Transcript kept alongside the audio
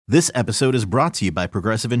This episode is brought to you by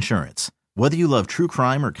Progressive Insurance. Whether you love true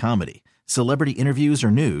crime or comedy, celebrity interviews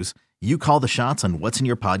or news, you call the shots on what's in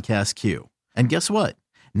your podcast queue. And guess what?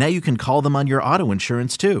 Now you can call them on your auto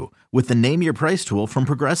insurance too with the Name Your Price tool from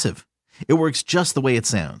Progressive. It works just the way it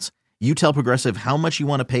sounds. You tell Progressive how much you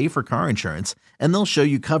want to pay for car insurance, and they'll show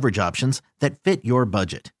you coverage options that fit your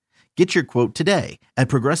budget. Get your quote today at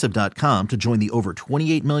Progressive.com to join the over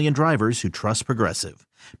 28 million drivers who trust Progressive.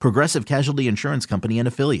 Progressive Casualty Insurance Company and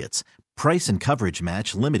Affiliates. Price and coverage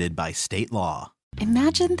match limited by state law.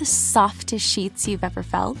 Imagine the softest sheets you've ever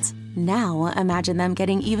felt. Now imagine them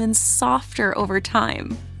getting even softer over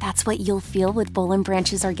time. That's what you'll feel with Boll &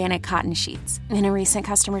 Branch's organic cotton sheets. In a recent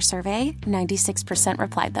customer survey, 96%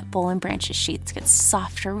 replied that Boll & Branch's sheets get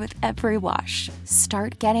softer with every wash.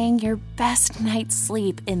 Start getting your best night's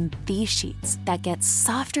sleep in these sheets that get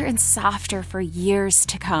softer and softer for years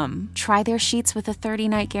to come. Try their sheets with a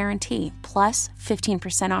 30-night guarantee, plus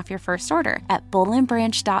 15% off your first order at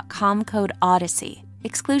bollandbranch.com code ODYSSEY.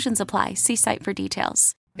 Exclusions apply. See site for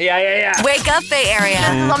details. Yeah. Wake up, Bay Area.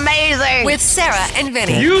 This is amazing. With Sarah and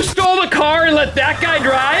Vinny. You stole the car and let that guy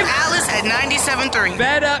drive? Alice at 97.3.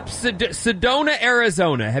 Fed up Sedona,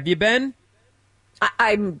 Arizona. Have you been?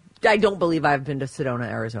 I don't believe I've been to Sedona,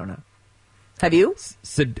 Arizona. Have you?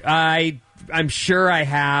 I'm sure I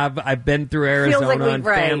have. I've been through Arizona on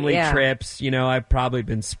family trips. You know, I've probably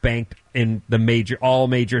been spanked in all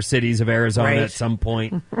major cities of Arizona at some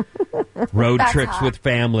point. Road trips with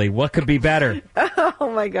family. What could be better?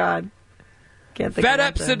 Oh, my God. Can't think Fed of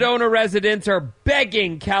up that. Sedona residents are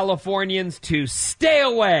begging Californians to stay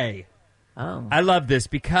away. Oh. I love this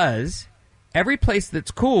because every place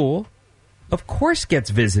that's cool, of course, gets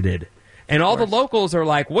visited. And all the locals are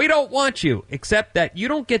like, we don't want you, except that you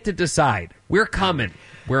don't get to decide. We're coming.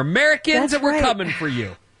 We're Americans, and we're coming for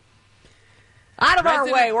you. Out of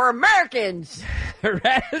our way. We're Americans.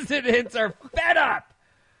 Residents are fed up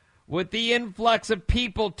with the influx of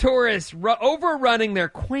people, tourists, overrunning their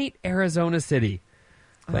quaint Arizona city,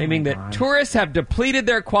 claiming that tourists have depleted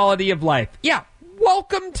their quality of life. Yeah,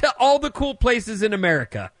 welcome to all the cool places in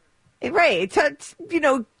America. Right. It's,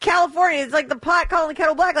 California, it's like the pot calling the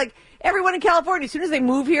kettle black. Like, everyone in California, as soon as they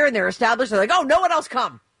move here and they're established, they're like, oh, no one else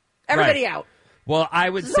come. Everybody out. Well, I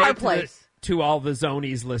would say to all the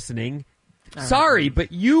zonies listening, sorry,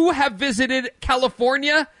 but you have visited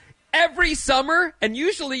California every summer, and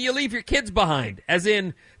usually you leave your kids behind, as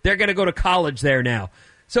in they're going to go to college there now.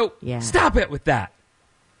 So stop it with that.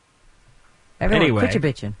 Everyone, anyway, quit your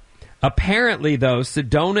bitching. Apparently, though,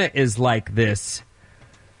 Sedona is like this.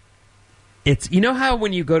 It's, you know how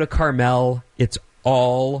when you go to Carmel, it's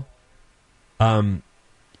all, what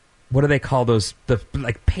do they call those?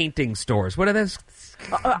 Like painting stores. What are those?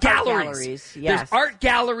 Galleries. Yes. There's art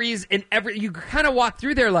galleries in you kind of walk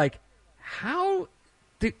through there like, how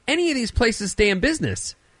do any of these places stay in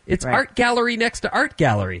business? It's art gallery next to art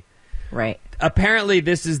gallery. Right. Apparently,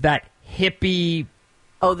 this is that hippie.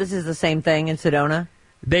 Oh, this is the same thing in Sedona?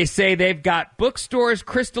 They say they've got bookstores,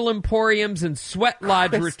 crystal emporiums, and sweat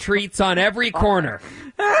lodge retreats on every corner.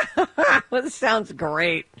 This sounds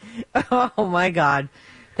great. Oh, my God.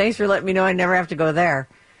 Thanks for letting me know I never have to go there.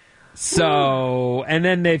 So, and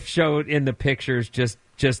then they've showed in the pictures just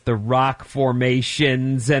the rock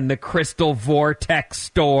formations and the crystal vortex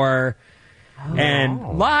store.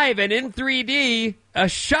 And live and in 3D, a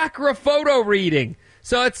chakra photo reading.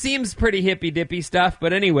 So it seems pretty hippy-dippy stuff.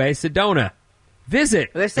 But anyway, Sedona. Visit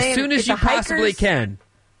as soon as you possibly can.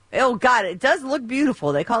 Oh, God, it does look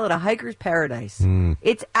beautiful. They call it a hiker's paradise.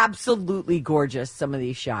 It's absolutely gorgeous, some of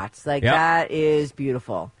these shots. That is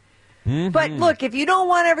beautiful. Mm-hmm. But look, if you don't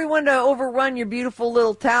want everyone to overrun your beautiful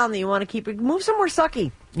little town that you want to keep, move somewhere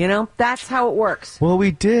sucky. That's how it works. Well,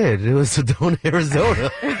 we did. It was Sedona,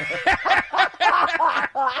 Arizona.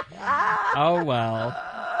 Oh, well.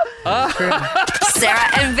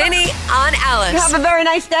 Sarah and Vinny on Alice. Have a very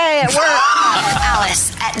nice day at work.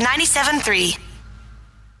 Alice at 97.3.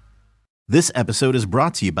 This episode is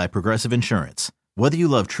brought to you by Progressive Insurance. Whether you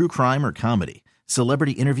love true crime or comedy,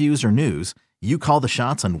 celebrity interviews or news, you call the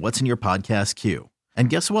shots on what's in your podcast queue.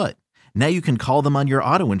 And guess what? Now you can call them on your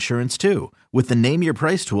auto insurance too with the Name Your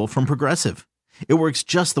Price tool from Progressive. It works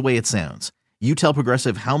just the way it sounds. You tell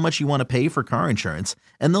Progressive how much you want to pay for car insurance,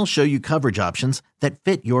 and they'll show you coverage options that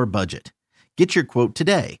fit your budget. Get your quote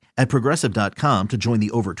today at Progressive.com to join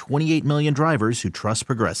the over 28 million drivers who trust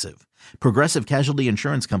Progressive. Progressive Casualty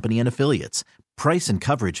Insurance Company and Affiliates. Price and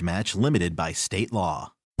coverage match limited by state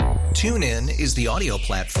law. TuneIn is the audio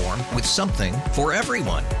platform with something for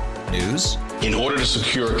everyone. News. In order to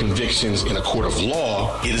secure convictions in a court of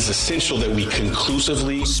law, it is essential that we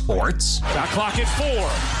conclusively. Sports. Got clock at 4.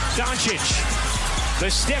 Doncic. The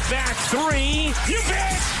step back three. You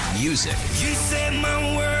bet. Music. You set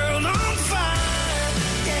my world on fire.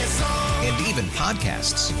 Yes, And even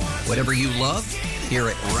podcasts. Whatever you love, hear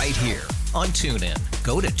it right here on TuneIn.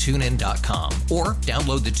 Go to TuneIn.com or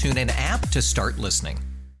download the TuneIn app to start listening.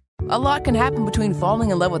 A lot can happen between falling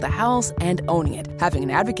in love with a house and owning it. Having an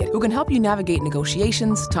advocate who can help you navigate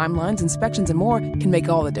negotiations, timelines, inspections, and more can make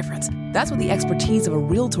all the difference. That's what the expertise of a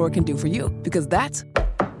Realtor can do for you, because that's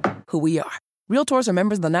who we are. Realtors are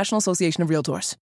members of the National Association of Realtors.